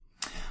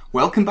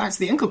Welcome back to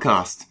the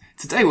Inklecast.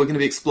 Today we're going to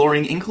be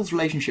exploring Inkle's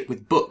relationship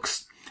with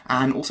books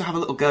and also have a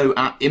little go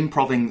at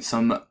improving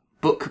some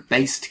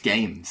book-based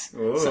games.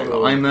 Ooh.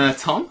 So I'm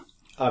Tom.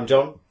 I'm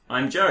John.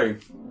 I'm Joe.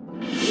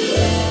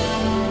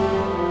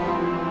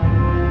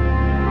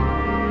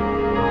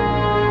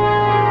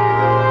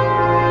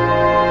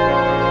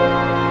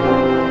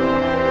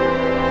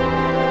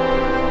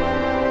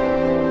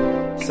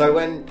 So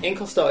when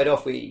Inkle started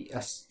off, we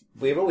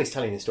were always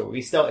telling this story.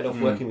 We started off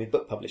working with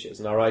book publishers,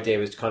 and our idea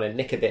was to kind of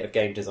nick a bit of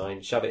game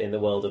design, shove it in the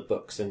world of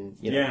books,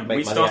 and make money.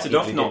 We started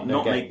off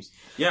not games.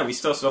 we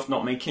started off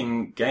not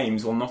making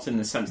games, or not in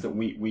the sense that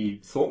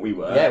we thought we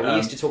were. Yeah, we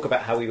used to talk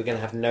about how we were going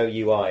to have no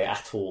UI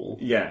at all.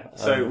 Yeah,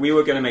 so we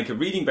were going to make a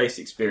reading-based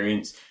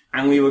experience,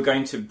 and we were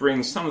going to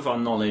bring some of our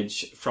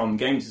knowledge from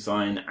game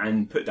design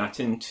and put that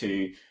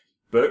into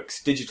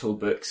books, digital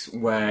books,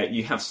 where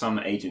you have some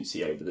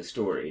agency over the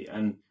story.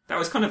 And that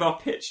was kind of our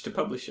pitch to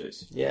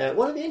publishers. Yeah,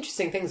 one of the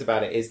interesting things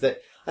about it is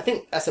that I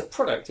think as a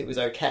product it was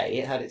okay.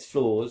 It had its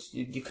flaws.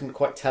 You couldn't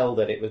quite tell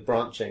that it was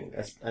branching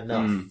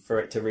enough for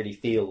it to really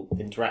feel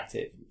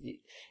interactive.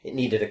 It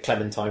needed a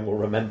Clementine will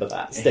remember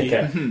that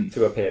sticker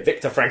to appear.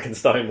 Victor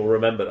Frankenstein will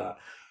remember that.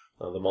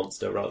 Or the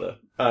monster, rather.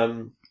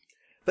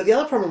 But the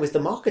other problem was the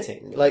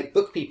marketing. Like,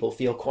 book people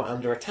feel quite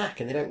under attack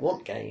and they don't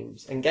want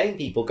games. And game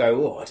people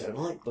go, oh, I don't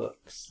like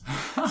books.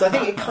 So I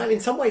think it kind of,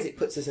 in some ways it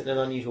puts us in an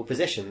unusual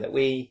position that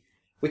we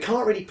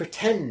can't really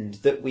pretend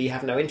that we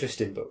have no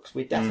interest in books.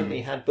 We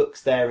definitely had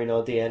books there in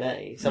our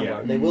DNA somewhere,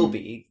 and they will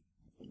be,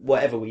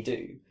 whatever we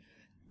do.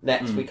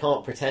 Next, we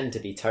can't pretend to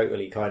be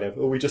totally kind of,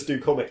 oh, we just do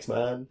comics,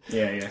 man.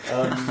 Yeah.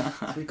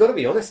 So we've got to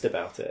be honest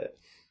about it.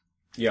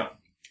 Yeah.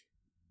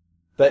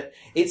 But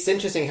it's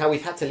interesting how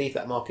we've had to leave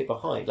that market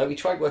behind. Like, we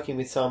tried working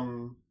with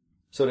some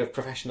sort of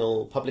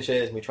professional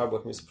publishers, and we tried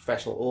working with some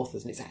professional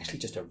authors, and it's actually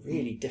just a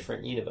really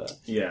different universe.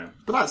 Yeah.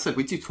 But that said,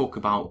 we do talk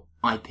about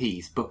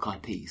IPs, book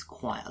IPs,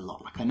 quite a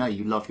lot. Like, I know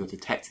you love your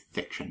detective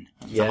fiction.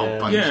 There's a whole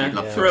bunch you'd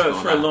love to for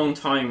explore a that. long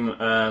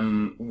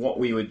time, what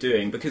we were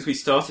doing, because we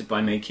started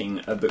by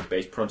making a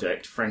book-based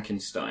project,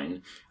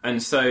 Frankenstein,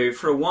 and so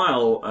for a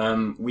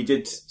while we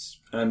did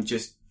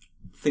just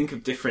think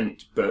of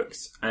different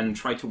books and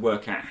try to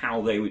work out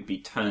how they would be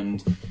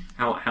turned,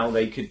 how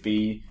they could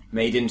be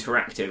made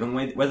interactive, and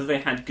whether they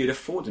had good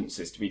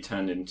affordances to be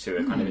turned into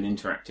a kind of an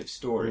interactive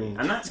story.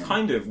 And that's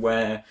kind of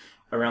where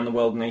Around the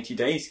World in 80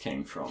 Days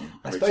came from.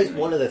 I suppose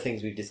one of the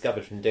things we've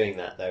discovered from doing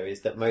that, though,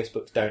 is that most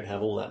books don't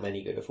have all that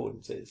many good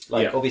affordances.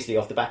 Like, obviously,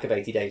 off the back of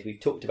 80 Days,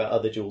 we've talked about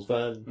other Jules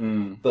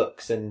Verne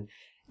books, and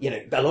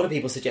a lot of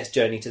people suggest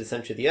Journey to the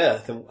Centre of the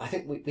Earth, and I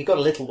think we got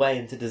a little way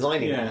into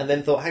designing that, and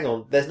then thought, hang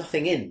on, there's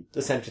nothing in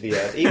the centre of the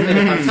Earth, even in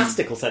a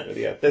fantastical centre of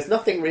the Earth. There's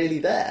nothing really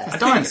there. There's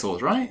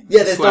dinosaurs, right?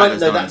 Yeah, there's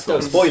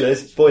dinosaurs.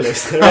 Spoilers.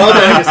 There are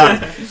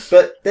dinosaurs.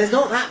 But there's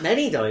not that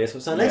many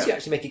dinosaurs, so unless you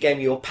actually make a game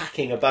where you're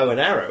packing a bow and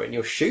arrow and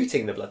you're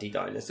shooting the bloody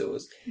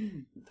dinosaurs,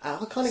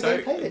 what kind of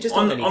gameplay? They're just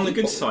on many the people.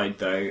 good side,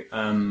 though,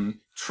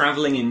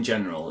 travelling in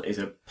general is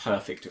a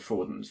perfect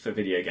affordance for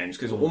video games,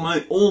 because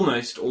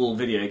almost all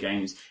video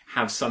games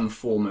have some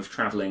form of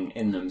travelling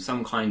in them,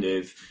 some kind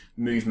of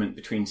movement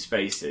between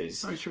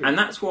spaces. Oh, true. And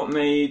that's what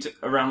made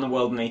Around the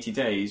World in 80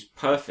 Days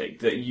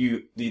perfect, that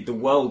the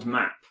world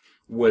map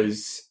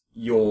was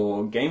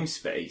your game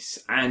space,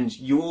 and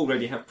you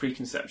already have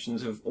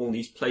preconceptions of all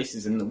these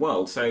places in the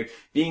world, so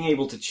being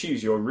able to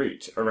choose your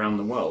route around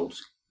the world,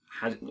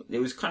 it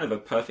was kind of a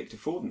perfect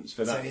affordance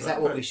for that. So is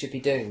that what we should be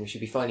doing? We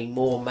should be finding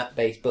more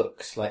map-based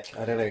books. Like,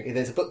 I don't know,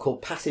 there's a book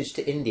called Passage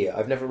to India.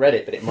 I've never read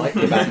it, but it might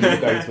be about people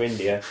going to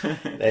India.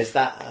 There's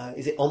that,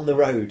 is it On the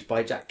Road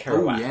by Jack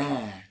Kerouac? Oh,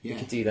 yeah. You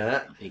could do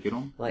that. That'd be a good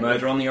one. Like,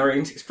 Murder on the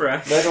Orient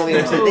Express. They don't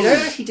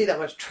actually do that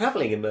much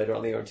travelling in Murder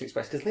on the Orient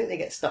Express, because I think they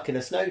get stuck in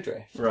a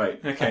snowdrift. Right,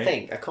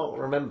 okay. I can't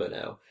remember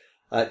now.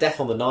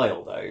 Death on the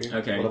Nile, though.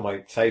 Okay. One of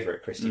my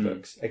favourite Christie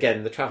books.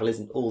 Again, the travel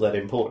isn't all that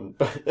important,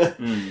 but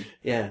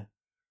yeah.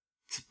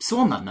 So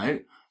on that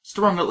note, just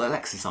to run a little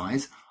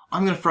exercise,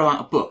 I'm going to throw out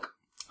a book,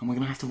 and we're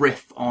going to have to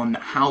riff on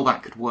how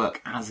that could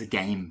work as a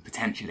game,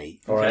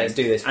 potentially. All right, let's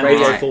do this. And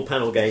Radio full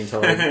panel game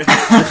time.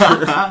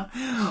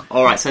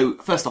 All right, so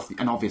first off,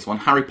 an obvious one,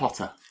 Harry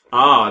Potter.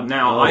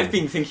 I've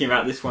been thinking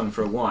about this one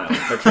for a while,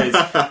 because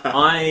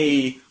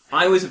I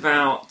was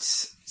about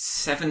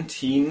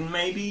 17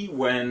 maybe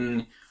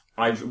when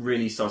I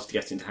really started to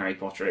get into Harry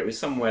Potter. It was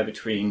somewhere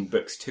between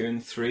books 2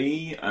 and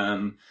 3,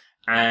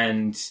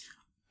 and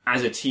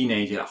as a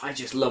teenager, I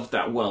just loved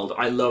that world.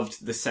 I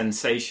loved the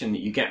sensation that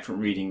you get from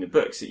reading the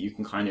books, that you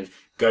can kind of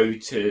go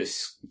to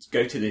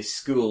this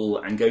school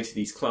and go to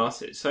these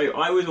classes. So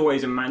I was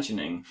always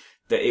imagining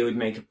that it would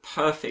make a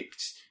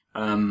perfect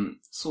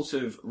sort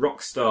of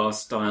Rockstar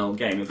style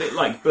game, a bit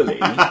like Bully.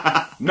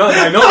 no,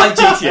 not like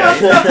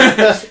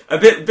GTA. a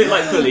bit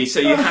like Bully.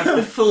 So you have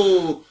the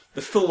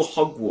the full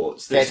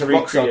Hogwarts. Yeah, it's a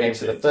Rockstar game, recreated.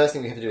 so the first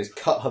thing we have to do is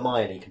cut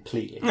Hermione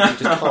completely. We just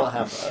can't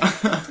have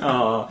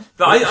her.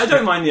 But I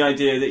don't mind the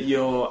idea that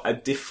you're a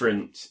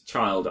different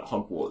child at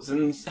Hogwarts,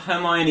 and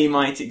Hermione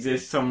might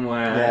exist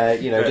somewhere. Yeah,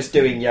 you know, but- just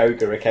doing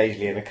yoga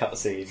occasionally in a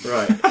cutscene.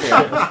 Right.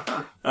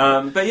 Yeah.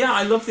 But yeah,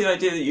 I love the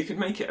idea that you could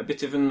make it a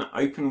bit of an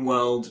open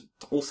world,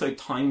 also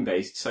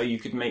time-based, so you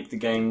could make the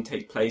game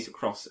take place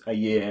across a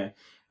year,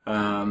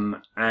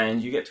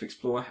 and you get to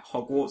explore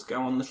Hogwarts,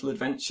 go on little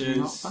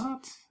adventures. Not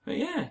bad. But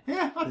yeah.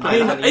 Yeah, I'd I play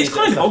mean, that. it's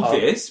kind of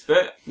obvious,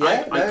 but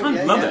I kind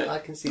of love it. I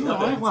can see that. No, I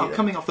can see well, that.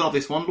 coming off the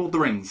obvious one, Lord of the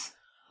Rings.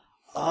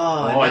 Oh,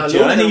 now Oh, Lord of the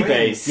journey Rings.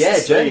 based. Yeah,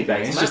 journey There you go.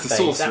 based. It's just a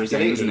map-based, sorcery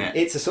game, absolutely. isn't it?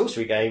 It's a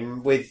sorcery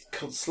game with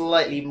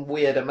slightly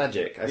weirder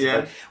magic, I suppose.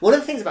 Yeah. One of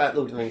the things about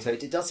Lord of the Rings, though,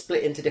 it does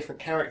split into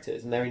different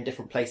characters, and they're in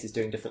different places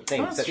doing different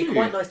things. That's So it'd be true.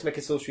 quite nice to make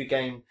a sorcery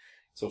game,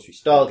 sorcery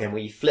style game,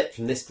 where you flip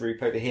from this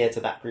group over here to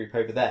that group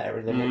over there,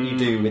 and then what you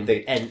do with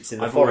the Ents in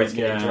the I've forest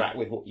always- can yeah. interact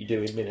with what you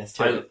do in Minas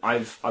Tirith.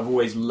 I've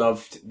always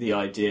loved the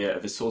idea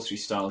of a sorcery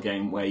style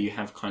game where you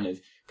have kind of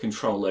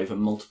control over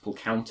multiple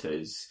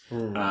counters,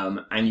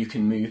 and you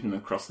can move them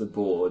across the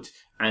board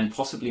and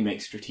possibly make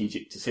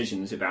strategic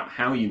decisions about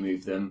how you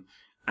move them.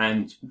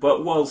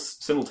 But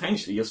whilst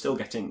simultaneously you're still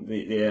getting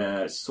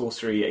the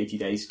sorcery 80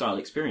 days style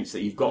experience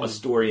that you've got a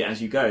story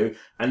as you go,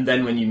 and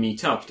then when you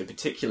meet up at a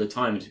particular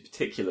time at a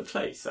particular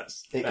place,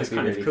 that's It could be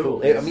kind really of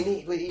cool. I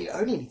mean, it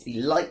only needs to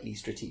be lightly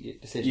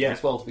strategic decisions Yeah,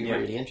 as well to be yeah.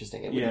 really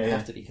interesting. It wouldn't Yeah, yeah.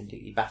 have to be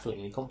completely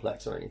bafflingly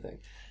complex or anything.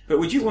 But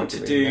would you So want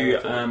it's to really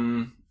do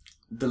narrative.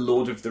 the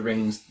Lord of the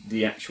Rings,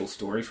 the actual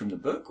story from the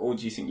book, or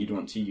do you think you'd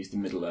want to use the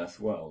Middle Earth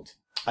world?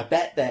 I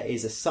bet there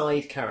is a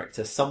side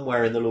character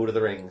somewhere in the Lord of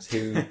the Rings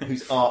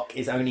whose arc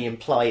is only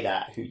implied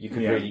at, who you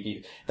could Yeah. really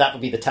view. That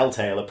would be the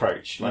Telltale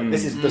approach. Like,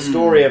 this is the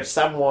story of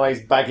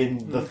Samwise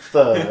Baggins the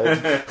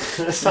Third,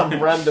 some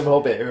random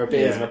hobbit who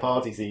appears in a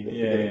party scene. at the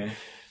beginning.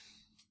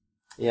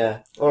 Yeah.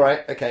 All right.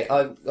 Okay.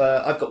 I've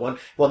got one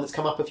that's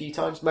come up a few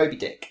times. Moby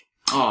Dick.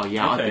 Oh,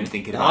 yeah, I've Okay. been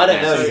thinking No, about I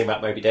don't know this. anything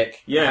about Moby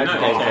Dick. Yeah, How no, do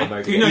you know okay. about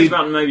Moby Who Dick? knows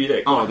about Moby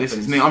Dick? Oh, What this is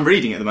happens? me. I'm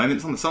reading it at the moment.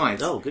 It's on the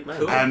side. Oh, good man.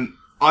 Cool.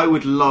 I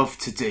would love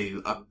to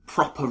do a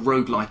proper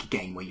roguelike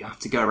game where you have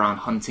to go around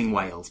hunting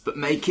whales, but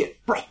make it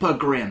proper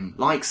grim,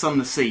 like Sun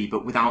the Sea,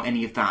 but without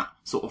any of that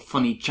sort of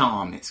funny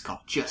charm it's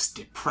got. Just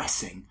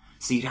depressing.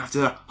 So you'd have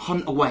to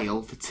hunt a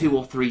whale for 2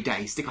 or 3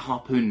 days, stick a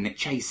harpoon in it,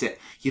 chase it.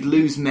 You'd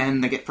lose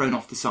men, they get thrown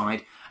off the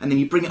side, and then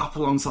you bring it up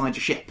alongside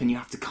your ship and you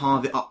have to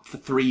carve it up for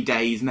 3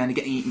 days, men are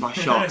getting eaten by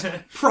sharks.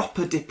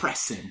 Proper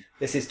depressing.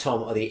 This is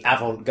Tom, or the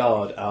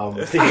avant-garde arm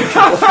of the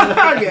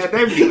Yeah,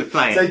 nobody would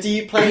play it. So do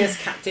you play as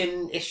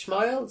Captain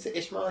Ishmael? Is it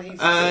Ishmael? He's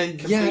Yeah, I don't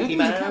completely think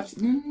mad?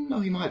 he's no,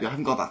 he might be. I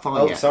haven't got that far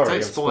Oh, yet. sorry, Don't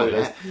I'm spoil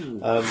spoilers. it.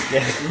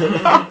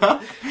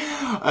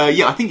 Yeah.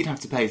 Yeah, I think you'd have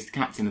to play as the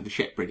captain of the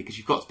ship, really, because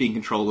you've got to be in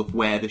control of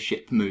where the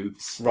ship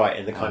moves. Right,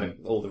 and the kind of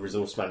all the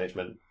resource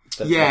management.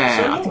 Yeah,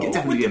 So I what think it'd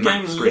definitely would be a the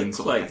map game screen look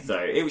sort of like, thing.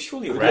 though? It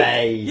surely it would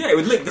Grey. look... Yeah, it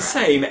would look the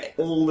same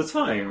all the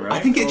time, right? I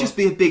think it'd Or- just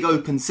be a big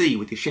open sea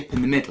with your ship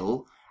in the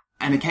middle,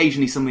 and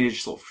occasionally somebody would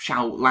just sort of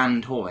shout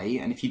 "land hoy,"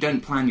 and if you don't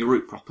plan your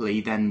route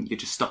properly, then you're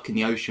just stuck in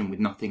the ocean with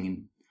nothing,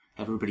 and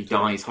everybody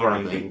dies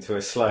grinding horribly. to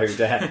a slow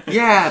death.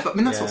 Yeah, but I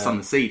mean that's what Yeah. Sun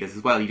the Sea does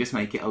as well. You just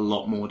make it a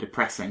lot more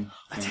depressing.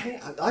 I tell you,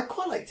 I'd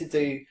quite like to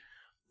do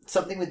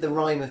something with the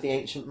rhyme of the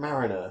Ancient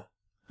Mariner.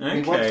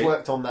 Okay. We once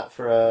worked on that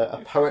for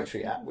a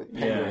poetry app with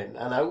Penguin,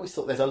 and I always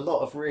thought there's a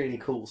lot of really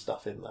cool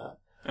stuff in that.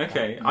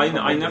 Okay, I can't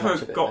I remember never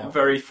much of it got now.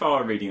 very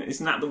far reading it.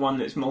 Isn't that the one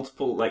that's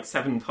multiple, like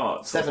 7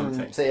 parts or something?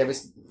 7, so yeah, it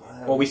was...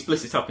 Well, we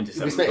split it up into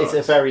 7 it's parts.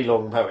 a very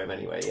long poem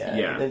anyway, yeah.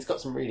 Yeah. And it's got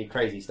some really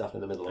crazy stuff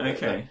in the middle of it.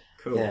 Okay,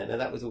 cool. But, yeah, no,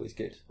 that was always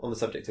good. On the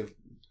subject of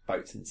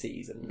boats and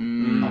seas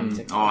and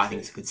hunting. Oh, I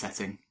think it's a good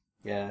setting.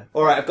 Yeah.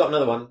 Alright, I've got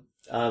another one.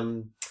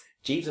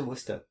 Jeeves and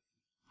Wooster.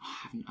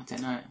 I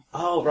don't know.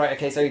 Oh, right,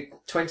 okay, so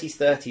 20s,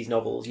 30s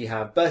novels, you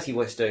have Bertie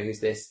Wooster,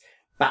 who's this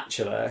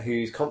bachelor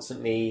who's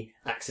constantly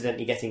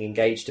accidentally getting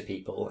engaged to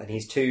people, and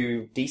he's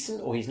too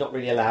decent, or he's not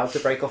really allowed to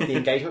break off the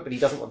engagement, but he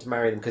doesn't want to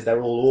marry them because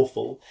they're all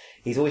awful.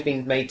 He's always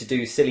been made to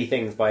do silly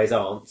things by his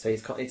aunt, so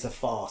it's a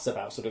farce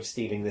about sort of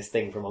stealing this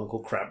thing from Uncle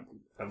Crab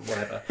and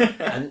whatever.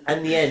 and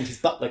in the end, his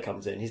butler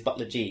comes in, his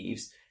butler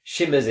Jeeves,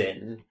 shimmers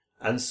in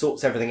and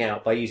sorts everything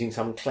out by using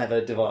some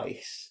clever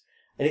device.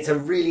 And it's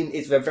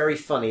very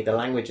funny, the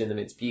language in them,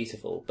 it's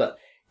beautiful. But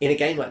in a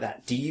game like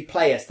that, do you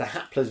play as the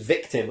hapless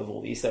victim of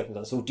all these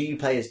circumstances, or do you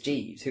play as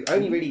Jeeves, who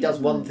only really does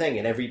one thing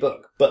in every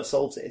book, but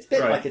solves it? It's a bit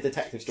Right. like a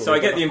detective story. So I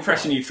but get the not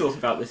impression quite. you've thought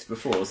about this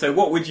before. So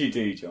what would you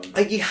do, John?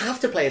 You have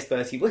to play as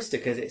Bertie Wooster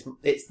because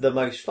it's the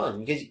most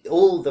fun. Because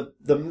all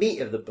the meat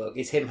of the book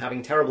is him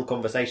having terrible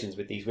conversations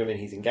with these women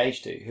he's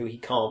engaged to, who he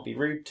can't be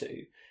rude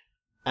to,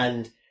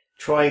 and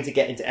trying to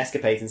get into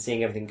escapades and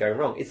seeing everything go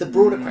wrong. It's the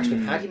broader question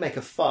of how do you make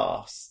a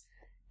farce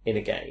in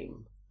a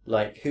game?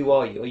 Like, who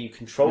are you? Are you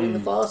controlling the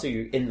farce, or are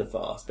you in the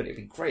farce? But it'd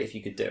be great if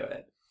you could do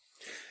it.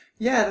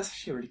 Yeah, that's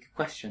actually a really good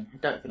question. I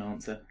don't have an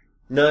answer.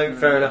 No,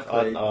 fair enough.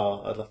 okay.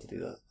 I'd love to do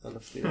that. I'd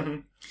love to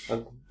do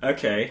that.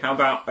 Okay, how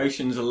about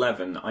Ocean's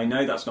 11? I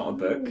know that's not a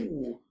book,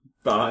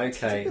 but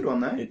It's a Okay. good one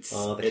though. it's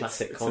The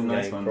classic it's con a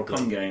nice game one. problem.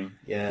 Con game.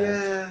 Yeah.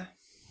 Yeah.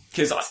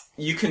 Because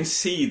you can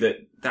see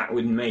that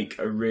would make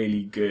a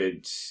really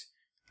good.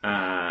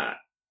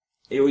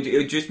 It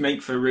would just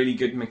make for really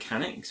good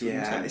mechanics.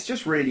 Wouldn't Yeah, it? it's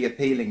just really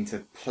appealing to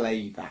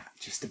play that,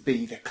 just to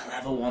be the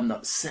clever one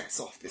that sets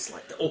off this,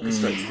 like, that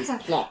orchestrates this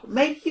plot.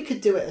 Maybe you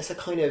could do it as a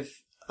kind of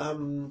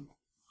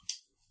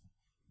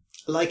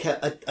like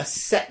a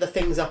set the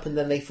things up and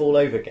then they fall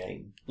over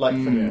game, like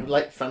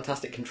like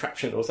Fantastic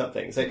Contraption or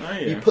something. So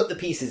you put the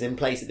pieces in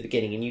place at the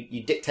beginning and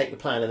you dictate the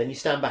plan, and then you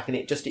stand back and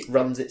it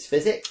runs its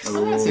physics,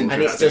 Oh, that's and it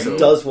interesting. just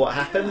does what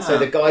happens. So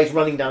the guy's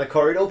running down a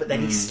corridor, but then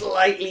he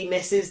slightly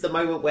misses the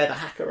moment where the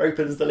hacker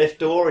opens the lift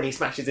door and he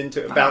smashes into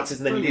it and That's bounces,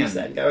 and then you brilliant.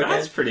 reset and go again.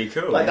 That's pretty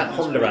cool. Like that That's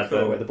Honda really advert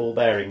cool. where the ball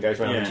bearing goes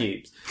around Yeah. the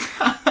tubes.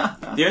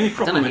 The only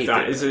problem know with how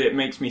you that do is that it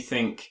makes me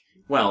think.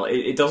 Well,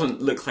 it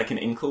doesn't look like an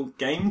Inkle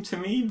game to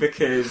me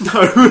because No.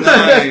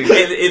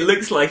 it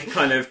looks like a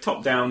kind of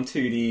top-down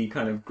 2D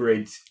kind of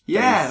grid.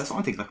 Yeah, that's what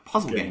I think, like a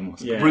puzzle game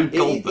almost. Yeah. Rube It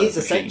Goldberg is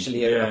machine.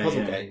 essentially a Yeah,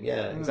 puzzle yeah. game.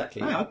 Yeah,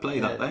 exactly. Yeah, I'd play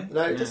that, though.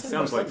 No, it Yeah, just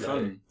sounds like though.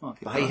 fun. Oh, okay,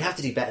 But you have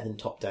to do better than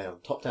top down.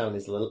 Top down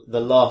is the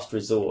last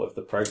resort of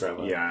the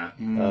programmer. Yeah,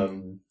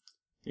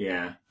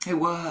 yeah. It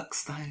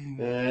works, though.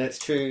 It's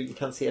true. You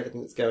can't see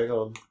everything that's going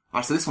on.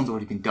 Alright, so this one's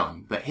already been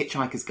done, but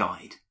Hitchhiker's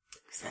Guide.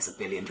 Because there's a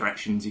billion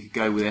directions you could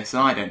go with this,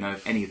 and I don't know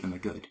if any of them are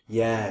good.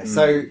 Yeah.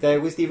 So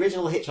there was the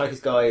original Hitchhiker's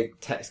Guide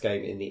text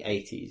game in the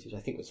 80s, which I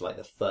think was like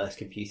the first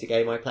computer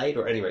game I played,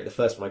 or anyway, the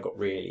first one I got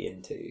really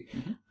into.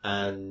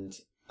 And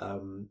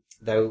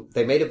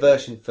they made a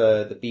version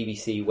for the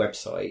BBC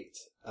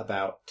website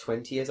about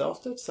 20 years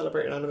after to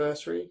celebrate an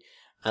anniversary.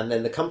 And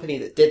then the company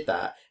that did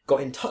that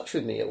got in touch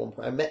with me at one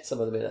point. I met some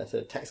of them at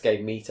a text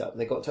game meetup,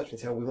 and they got in touch with me and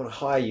said, "Oh, we want to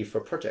hire you for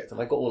a project."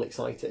 And I got all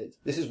excited.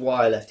 This is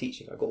why I left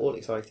teaching. I got all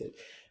excited.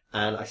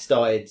 And I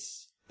started,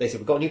 they said,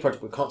 "We've got a new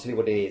project, we can't tell you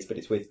what it is, but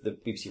it's with the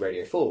BBC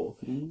Radio 4.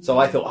 So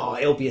I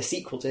thought, it'll be a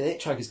sequel to the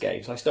Hitchhiker's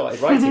game. So I started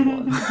writing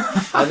one.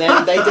 And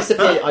then they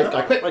disappeared.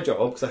 I quit my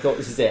job because I thought,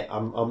 this is it,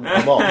 I'm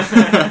off.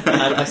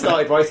 And I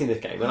started writing this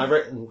game, and I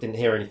wrote, and didn't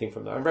hear anything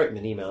from them. I wrote them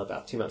an email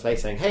about 2 months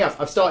later saying, "Hey,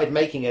 I've started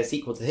making a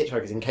sequel to the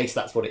Hitchhiker's in case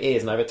that's what it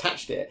is, and I've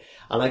attached it."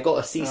 And I got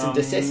a cease and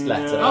desist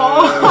letter.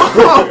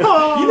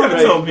 You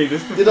never told me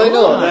this before. Did I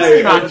not?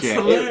 that's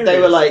No. tragic. They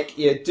were like,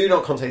 do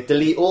not contact,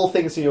 delete all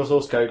things from your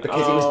source code,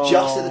 because it was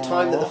just at the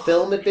time that the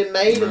film had been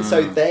made, and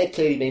so they'd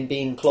clearly been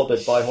being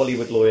clobbered by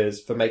Hollywood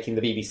lawyers for making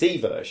the BBC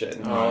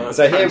version. that's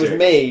So here was tragic.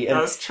 me, and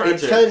That's it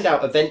tragic. turned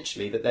out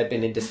eventually that they'd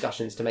been in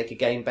discussions to make a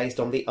game based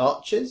on The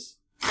Archers.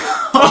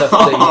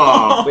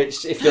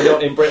 Which, if you're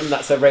not in Britain,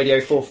 that's a Radio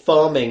 4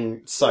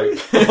 farming soap.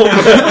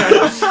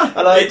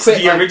 And I It's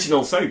the I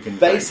original soap, in fact.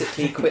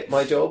 basically quit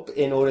my job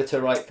in order to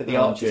write for The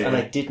Oh, Archers, dear. and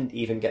I didn't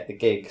even get the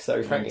gig.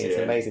 So frankly, it's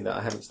dear. amazing that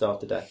I haven't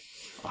starved to death.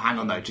 Oh, hang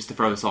on though, just to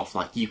throw this off,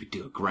 like, you could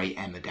do a great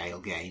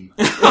Emmerdale game.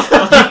 You'd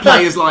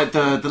play as, like,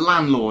 the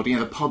landlord,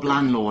 the pub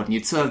landlord, and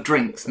you'd serve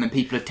drinks, and then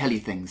people would tell you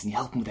things, and you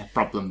help them with their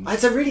problems.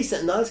 It's a really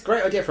that's a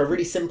great idea for a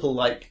really simple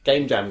like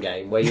game jam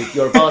game where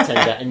you're a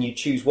bartender and you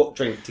choose what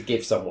drink to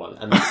give someone,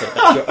 and that's it.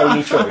 That's your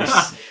only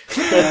choice.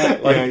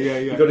 Yeah.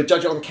 You've got to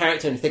judge it on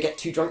character, and if they get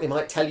too drunk, they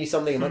might tell you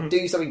something, they might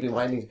do something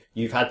behind you.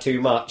 You've had too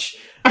much.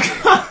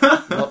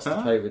 Lots to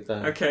play with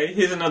there. Okay,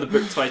 here's another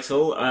book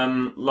title,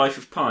 Life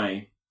of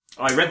Pi.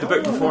 I read the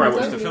book before I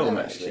watched the film,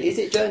 actually. Is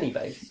it journey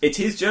based? It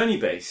is journey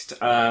based.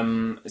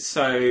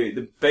 So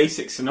the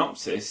basic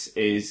synopsis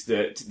is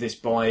that this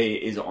boy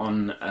is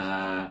on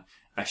a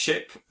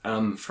ship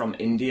from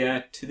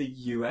India to the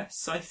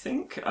US, I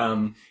think.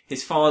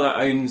 His father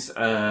owns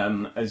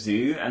a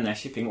zoo, and they're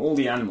shipping all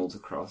the animals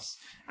across,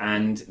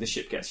 and the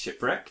ship gets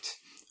shipwrecked.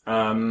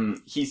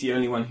 He's the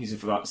only one who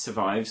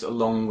survives,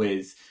 along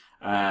with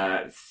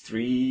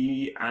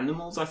 3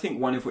 animals, I think,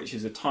 one of which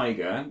is a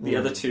tiger. The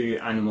other 2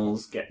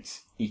 animals get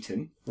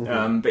eaten.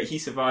 But he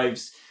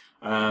survives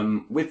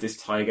with this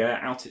tiger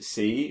out at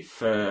sea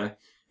for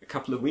a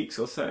couple of weeks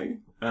or so.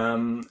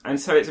 And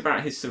so it's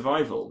about his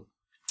survival.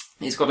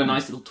 It's got a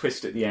nice little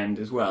twist at the end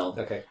as well.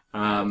 Okay.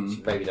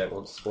 Um, Maybe don't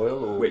want to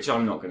spoil, or which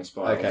I'm not going to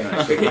spoil. Okay.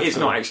 No, because it's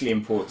not actually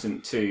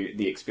important to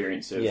the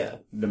experience of Yeah.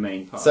 the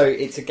main part. so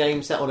it's a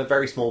game set on a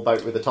very small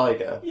boat with a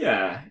tiger.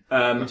 Yeah.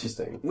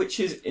 Interesting.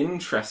 Which is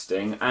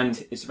interesting,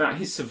 and it's about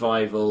his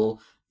survival.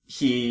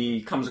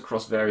 He comes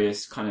across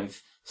various kind of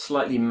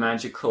slightly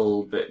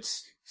magical but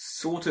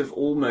sort of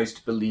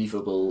almost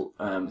believable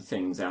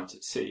things out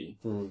at sea.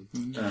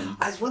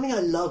 As one thing I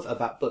love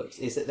about books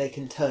is that they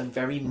can turn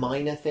very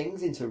minor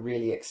things into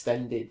really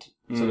extended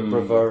sort of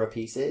bravura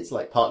pieces,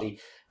 like partly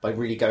by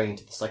really going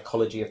into the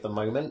psychology of the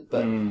moment,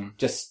 but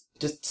just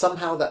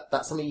somehow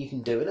that's something you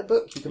can do in a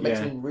book. You can make Yeah.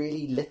 something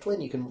really little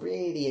and you can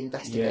really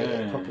investigate it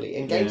Yeah. properly.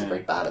 And games are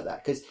very bad at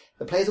that because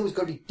the player's always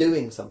got to be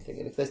doing something,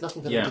 and if there's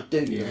nothing for them to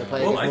do, then the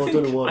player Well, goes, I "Oh, think,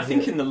 don't know what I to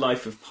think do." in the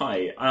Life of Pi,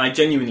 and I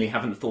genuinely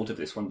haven't thought of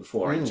this one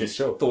before. I just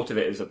sure. thought of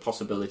it as a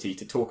possibility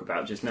to talk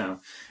about just now.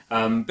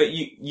 But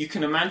you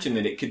can imagine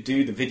that it could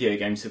do the video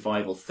game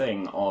survival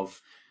thing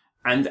of,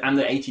 and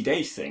the 80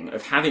 days thing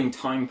of having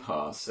time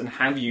pass and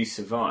have you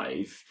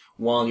survive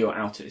while you're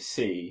out at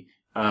sea,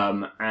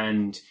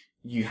 and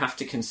you have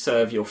to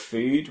conserve your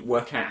food,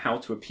 work out how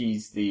to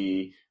appease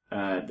the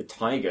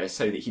tiger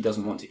so that he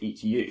doesn't want to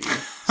eat you.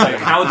 So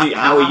how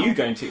are you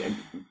going to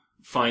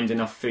find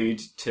enough food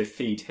to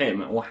feed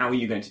him, or how are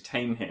you going to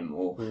tame him,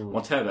 or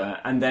whatever?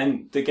 And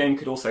then the game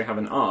could also have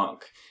an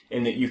arc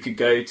in that you could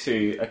go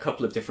to a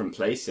couple of different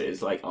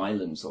places, like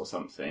islands or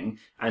something,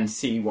 and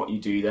see what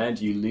you do there.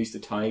 Do you lose the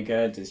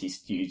tiger? Does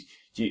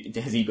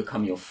he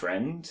become your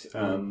friend?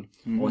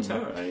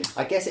 Whatever.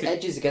 I guess it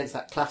edges against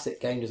that classic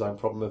game design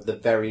problem of the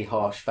very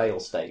harsh fail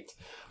state.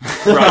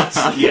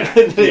 Right, yeah.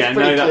 Yeah,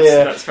 no,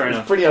 that's fair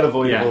enough. It's pretty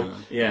unavoidable.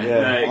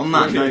 Yeah. On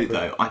that note,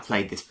 though, I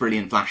played this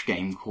brilliant Flash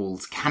game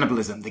called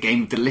Cannibalism, the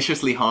game of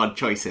deliciously hard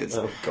choices.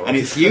 Oh, God. And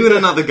it's you and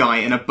another guy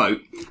in a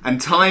boat,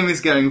 and time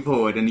is going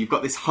forward, and you've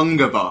got this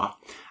hunger bar,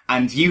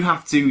 and you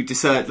have to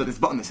discern that there's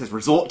a button that says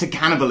resort to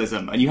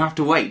cannibalism, and you have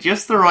to wait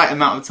just the right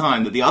amount of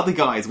time that the other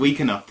guy is weak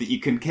enough that you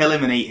can kill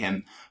him and eat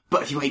him.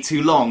 But if you wait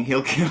too long,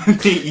 he'll kill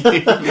and eat you.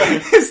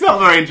 It's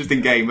not a very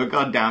interesting game, but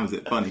goddamn is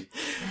it funny.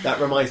 That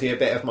reminds me a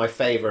bit of my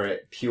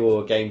favourite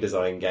pure game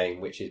design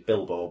game, which is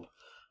Bill Bob.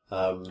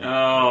 Which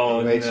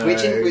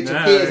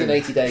appears in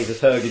 80 Days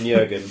as Herg and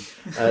Jurgen.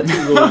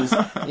 2 rules.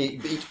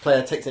 Each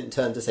player takes it in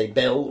turn to say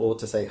Bill or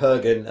to say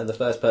Hergen, and the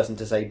first person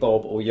to say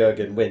Bob or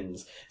Jurgen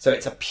wins. So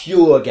it's a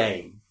pure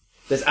game.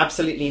 There's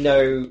absolutely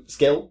no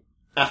skill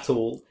at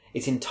all.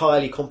 It's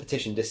entirely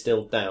competition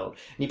distilled down.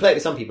 And you play it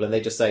with some people and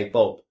they just say,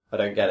 Bob, I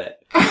don't get it.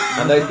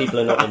 And those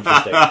people are not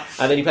interesting.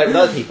 And then you play it with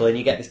other people and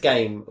you get this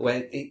game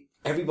where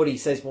everybody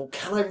says, well,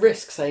 can I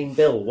risk saying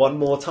Bill one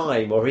more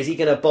time? Or is he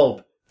going to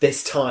Bob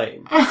this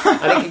time?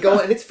 And it can go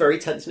on, and it's very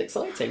tense and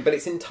exciting, but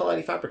it's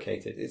entirely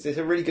fabricated. It's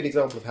a really good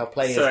example of how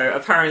players... So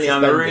apparently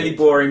I'm a really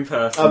boring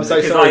person. I'm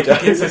so sorry, I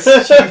think it's a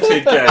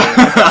stupid game.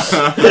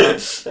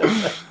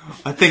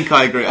 I think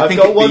I agree. I've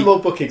got one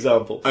more book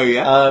example. Oh,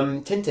 yeah?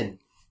 Tintin.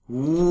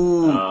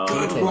 Ooh,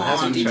 good Tintin. one.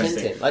 How to do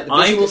Tintin. Like the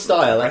visual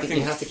style, I think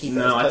you have to keep it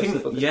as close to the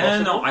book as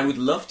possible. I would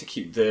love to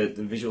keep the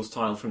visual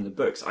style from the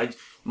books.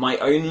 My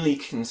only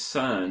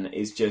concern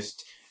is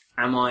just...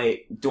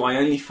 do I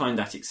only find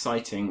that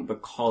exciting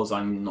because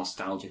I'm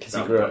nostalgic Because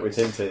about you grew up books?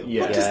 with Tintin.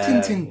 What does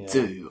Tintin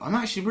do? I'm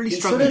actually really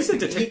struggling.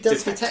 He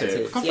does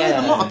detective. I've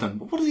read a lot of them,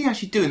 but what does he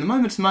actually do? In the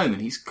moment to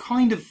moment, he's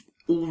kind of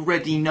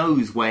already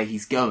knows where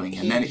he's going,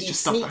 and then it's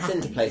just stuff that happens. He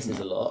sneaks into places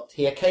a lot.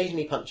 He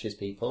occasionally punches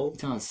people. He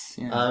does,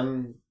 yeah.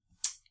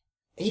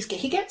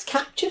 He gets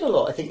captured a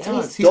lot, I think. And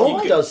does. his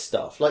dog does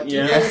stuff. Like, do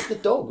you Yeah. play as the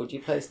dog, or do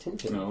you play as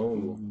Tintin?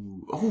 No.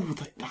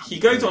 He He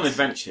goes on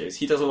adventures.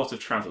 He does a lot of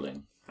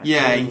travelling.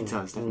 Yeah, he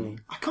does, definitely.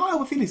 I can't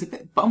help but feel he's a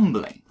bit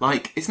bumbling.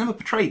 Like, it's never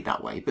portrayed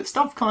that way, but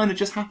stuff kind of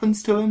just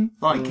happens to him.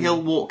 Like,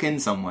 he'll walk in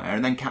somewhere,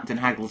 and then Captain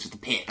Hagrid will just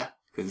appear,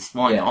 because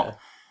why not?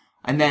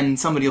 And then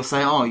somebody will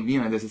say, oh,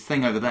 there's a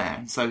thing over there,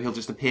 and so he'll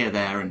just appear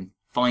there and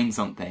find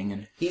something.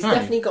 And he's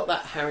definitely got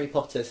that Harry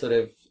Potter sort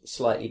of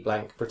slightly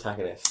blank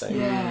protagonist thing.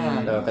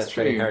 Yeah, no offense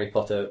to any Harry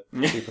Potter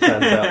super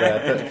fans out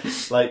there, but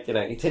like,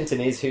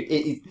 Tintin is who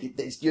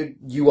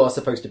you are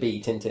supposed to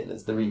be Tintin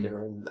as the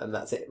reader, and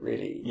that's it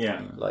really.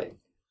 Yeah. Like,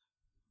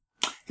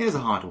 here's a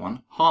harder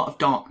one: Heart of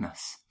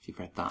Darkness. If you've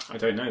read that, I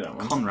don't know that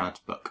one. Conrad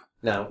book.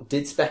 now,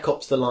 did Spec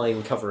Ops: The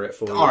Line cover it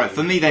for you? All right,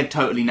 for me, they've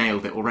totally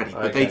nailed it already,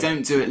 but they Okay.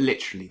 don't do it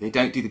literally. They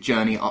don't do the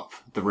journey up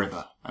the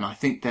river, and I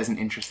think there's an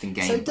interesting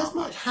game. So about does that.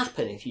 much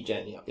happen if you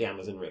journey up the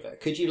Amazon River?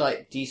 Could you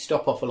do you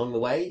stop off along the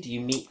way? Do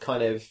you meet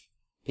kind of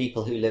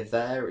people who live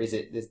there? Is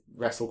it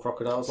wrestle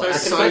crocodiles? Like, I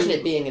can imagine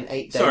it being an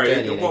 8-day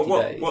journey in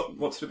 80 days.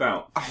 What's it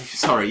about?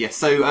 Sorry, yes.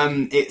 So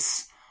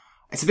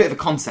it's a bit of a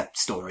concept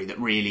story that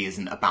really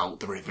isn't about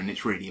the river, and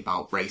it's really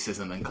about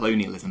racism and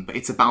colonialism. But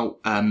it's about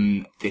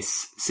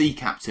this sea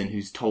captain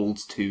who's told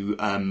to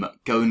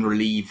go and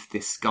relieve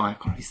this guy. I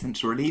can't remember if he's sent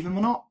to relieve him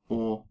or not,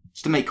 or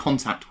just to make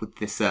contact with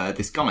this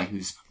guy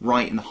who's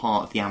right in the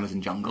heart of the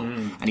Amazon jungle,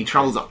 and he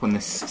travels up on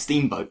this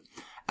steamboat.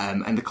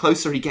 And the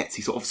closer he gets,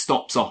 he sort of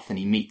stops off and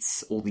he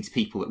meets all these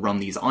people that run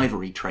these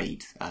ivory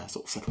trade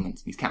sort of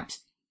settlements, these camps.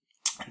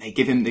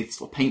 And they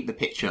sort of paint the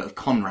picture of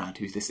Conrad,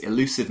 who's this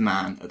elusive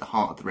man at the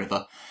heart of the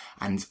river,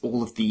 and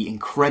all of the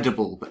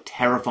incredible but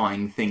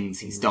terrifying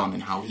things he's done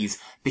and how he's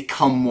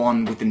become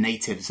one with the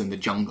natives and the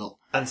jungle.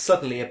 And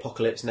suddenly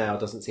Apocalypse Now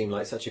doesn't seem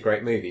like such a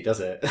great movie,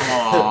 does it?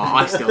 Oh,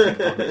 I still think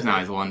Apocalypse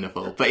Now is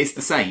wonderful. But it's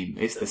the same.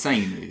 It's the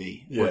same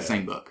movie. Or the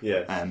same book.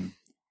 Yeah.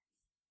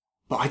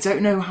 But I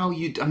don't know how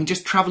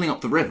just travelling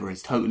up the river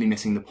is totally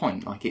missing the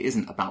point. Like, it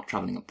isn't about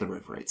travelling up the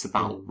river. It's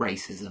about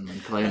racism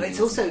and colonialism. And it's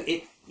also,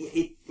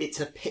 it's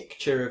a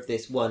picture of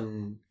this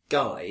one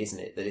guy, isn't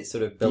it? That it's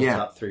sort of built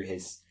up through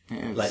his,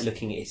 like,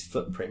 looking at his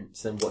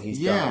footprints and what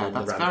he's done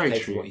and the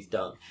ramifications of what he's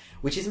done.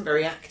 Which isn't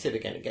very active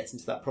again. It gets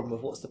into that problem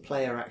of what's the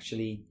player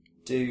actually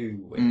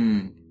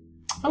doing.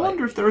 I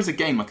wonder if there is a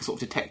game like a sort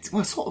of detective,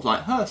 well, sort of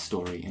like Her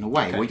Story in a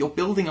way, where you're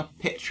building up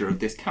a picture of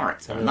this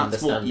character, and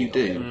that's what you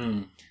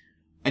do.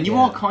 And you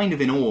are kind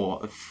of in awe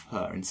of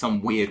her in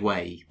some weird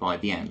way by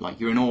the end. Like,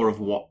 you're in awe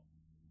of what,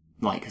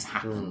 like, has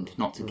happened,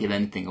 not to give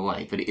anything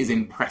away, but it is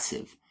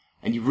impressive.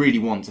 And you really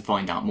want to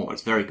find out more.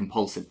 It's very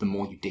compulsive the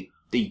more you dig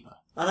deeper.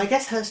 And I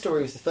guess Her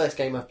Story was the first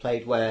game I've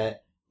played where,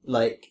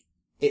 like,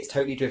 it's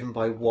totally driven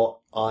by what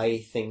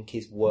I think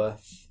is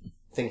worth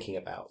thinking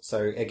about.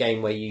 So a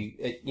game where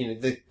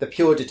the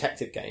pure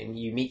detective game,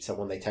 you meet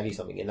someone, they tell you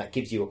something, and that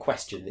gives you a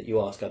question that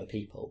you ask other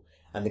people.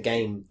 And the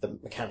game, the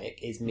mechanic,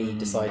 is me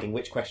deciding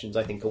which questions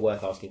I think are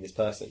worth asking this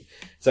person.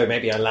 So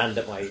maybe I land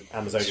at my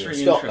Amazonian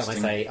really stop and I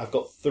say, I've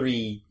got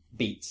 3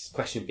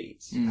 question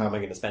beats. How am I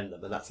going to spend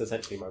them? And that's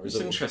essentially my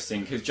result. It's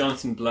interesting because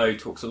Jonathan Blow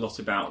talks a lot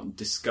about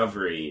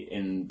discovery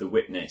in The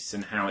Witness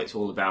and how it's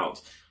all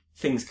about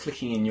things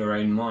clicking in your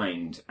own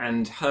mind,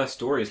 and her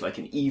story is like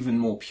an even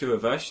more pure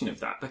version of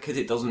that because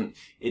it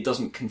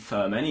doesn't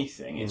confirm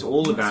anything. It's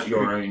all about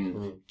your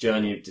own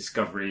journey of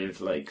discovery of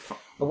like.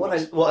 And what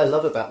I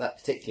love about that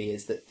particularly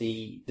is that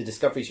the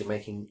discoveries you're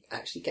making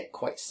actually get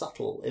quite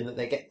subtle in that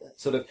they get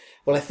sort of,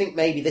 well, I think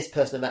maybe this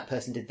person and that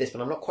person did this,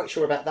 but I'm not quite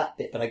sure about that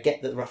bit, but I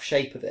get the rough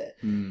shape of it.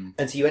 And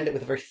so you end up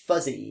with a very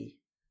fuzzy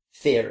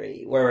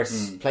theory,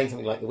 whereas playing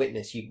something like The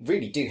Witness, you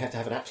really do have to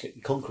have an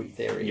absolutely concrete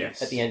theory at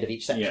the end of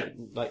each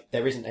section. Yeah. Like,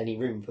 there isn't any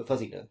room for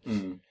fuzziness.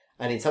 And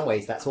in some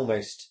ways, that's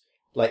almost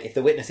like if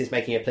The Witness is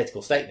making a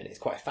political statement, it's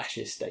quite a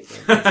fascist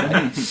statement.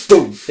 It's like,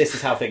 boom, this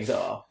is how things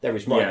are. There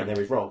is right and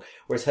there is wrong.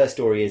 Whereas her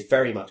story is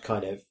very much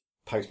kind of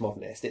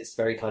postmodernist. It's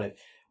very kind of,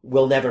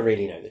 we'll never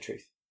really know the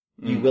truth.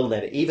 You will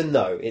never, even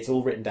though it's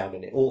all written down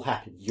and it all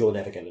happened, you're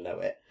never going to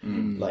know it.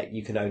 Like,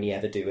 you can only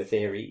ever do a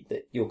theory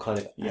that you're kind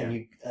of, and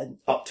you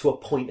up to a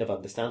point of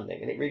understanding,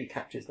 and it really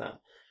captures that,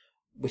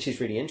 which is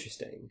really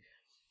interesting.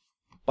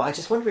 But I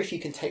just wonder if you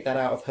can take that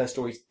out of her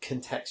story's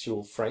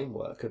contextual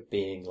framework of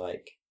being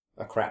like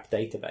a crap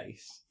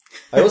database.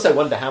 I also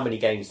wonder how many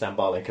games Sam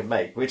Barlow can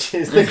make, which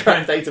is the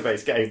crap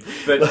database game.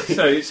 But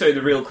so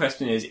the real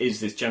question is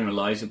this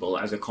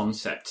generalizable as a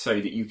concept so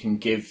that you can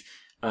give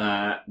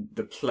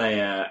the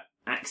player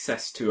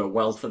access to a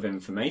wealth of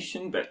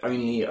information, but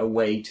only a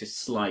way to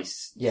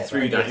slice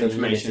through that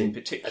information in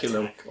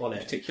particular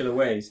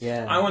ways.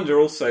 Yeah. I wonder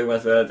also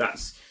whether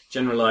that's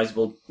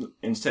generalizable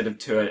instead of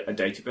to a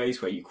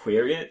database where you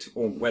query it,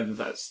 or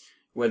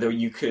whether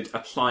you could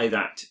apply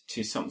that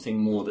to something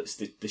more that's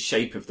the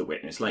shape of The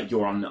Witness, like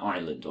you're on the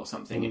island or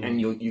something,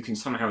 and you can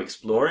somehow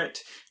explore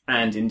it,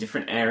 and in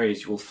different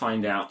areas you will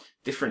find out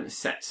different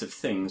sets of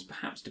things,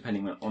 perhaps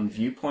depending on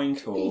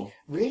viewpoint or...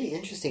 Really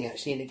interesting,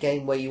 actually, in a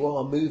game where you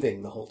are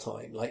moving the whole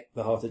time, like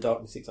the Heart of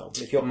Darkness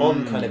example. If you're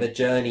on kind of a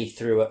journey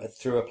through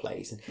a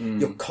place,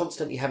 and you're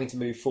constantly having to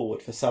move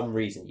forward for some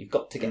reason, you've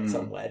got to get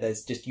somewhere.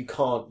 You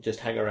can't just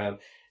hang around.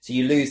 So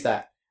you lose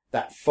that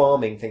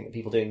farming thing that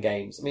people do in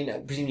games. I mean,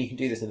 presumably you can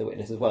do this in The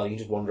Witness as well. You can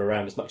just wander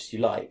around as much as you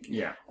like.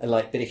 Yeah. And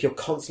but if you're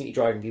constantly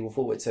driving people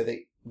forward, so that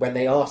when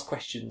they ask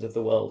questions of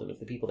the world and of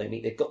the people they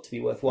meet, they've got to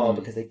be worthwhile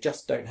because they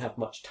just don't have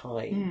much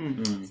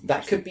time.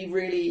 That could be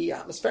really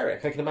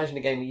atmospheric. I can imagine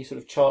a game where you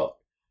sort of chart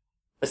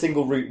a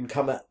single route and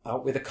come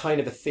out with a kind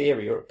of a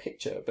theory or a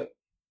picture, but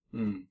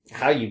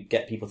how you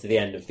get people to the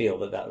end and feel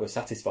that was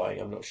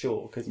satisfying, I'm not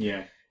sure. Because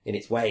in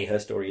its way, her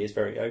story is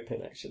very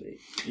open, actually.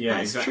 Yeah,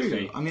 that's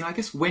exactly. True. I mean, I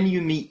guess when you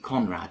meet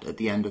Conrad at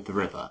the end of the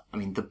river, I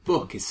mean, the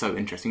book is so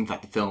interesting. In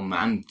fact, the film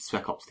and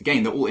Spec Ops, the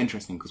game, they're all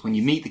interesting because when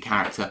you meet the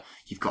character,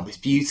 you've got this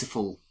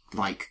beautiful,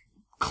 like,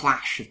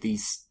 clash of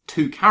these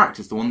two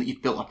characters, the one that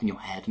you've built up in your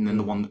head and then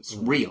the one that's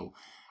real.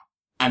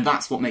 And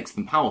that's what makes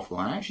them powerful.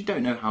 And I actually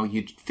don't know how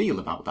you'd feel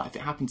about that. If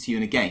it happened to you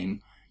in a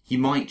game, you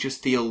might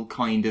just feel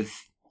kind of,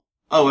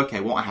 oh, okay,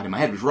 what I had in my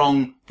head was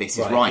wrong, this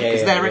is right,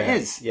 because it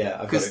is.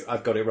 Yeah,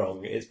 I've got it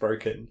wrong, it's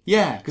broken.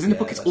 Yeah, because in the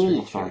book it's all really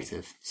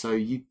authoritative, so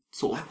you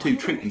sort of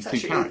treat them as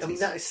two characters. I mean,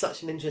 that is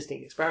such an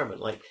interesting experiment.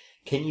 Like,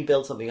 can you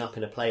build something up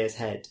in a player's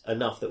head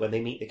enough that when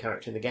they meet the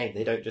character in the game,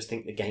 they don't just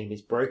think the game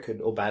is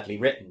broken or badly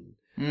written,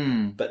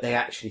 but they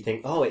actually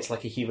think, oh, it's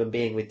like a human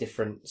being with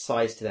different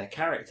sides to their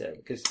character,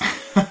 because,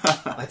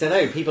 I don't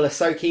know, people are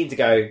so keen to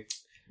go,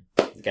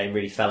 the game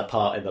really fell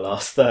apart in the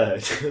last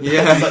third.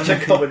 Yeah. Such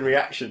a common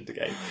reaction to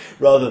game.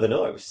 Rather than,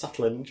 oh, it was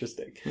subtle and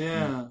interesting.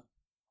 Yeah.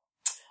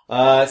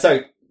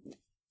 So,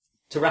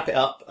 to wrap it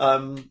up,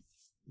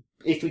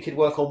 if we could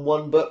work on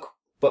one book,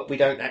 but we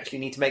don't actually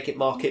need to make it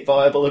market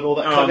viable and all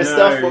that kind of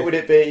stuff, what would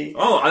it be?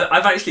 Oh,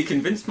 I've actually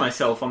convinced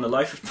myself on the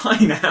Life of Pi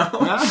now.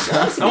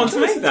 I want to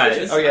make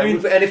that. Oh yeah,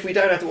 and if we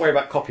don't have to worry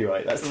about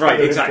copyright, that's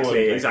right.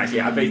 Exactly. I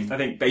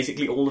think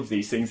basically all of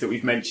these things that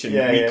we've mentioned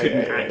we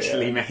couldn't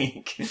actually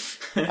make.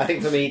 I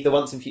think for me, The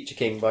Once and Future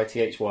King by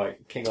T.H.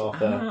 White, King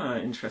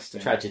Arthur.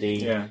 Interesting. Tragedy.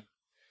 Yeah.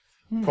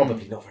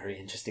 Probably not very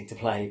interesting to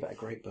play, but a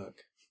great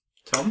book.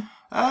 Tom?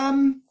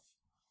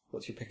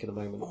 What's your pick at the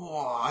moment?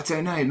 Oh, I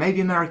don't know. Maybe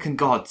American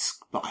Gods,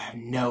 but I have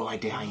no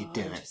idea how you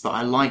do it. But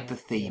I like the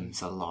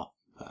themes a lot.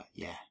 But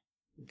yeah.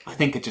 Okay. I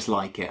think I just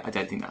like it. I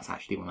don't think that's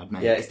actually one I'd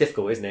make. Yeah, it's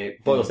difficult, isn't it?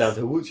 It boils down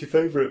to, what's your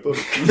favourite book?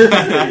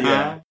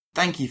 Yeah.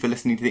 Thank you for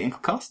listening to the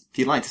Inklcast. If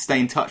you'd like to stay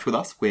in touch with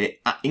us, we're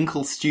at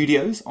Inkle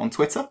Studios on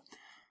Twitter.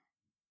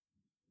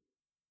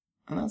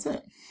 And that's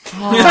it.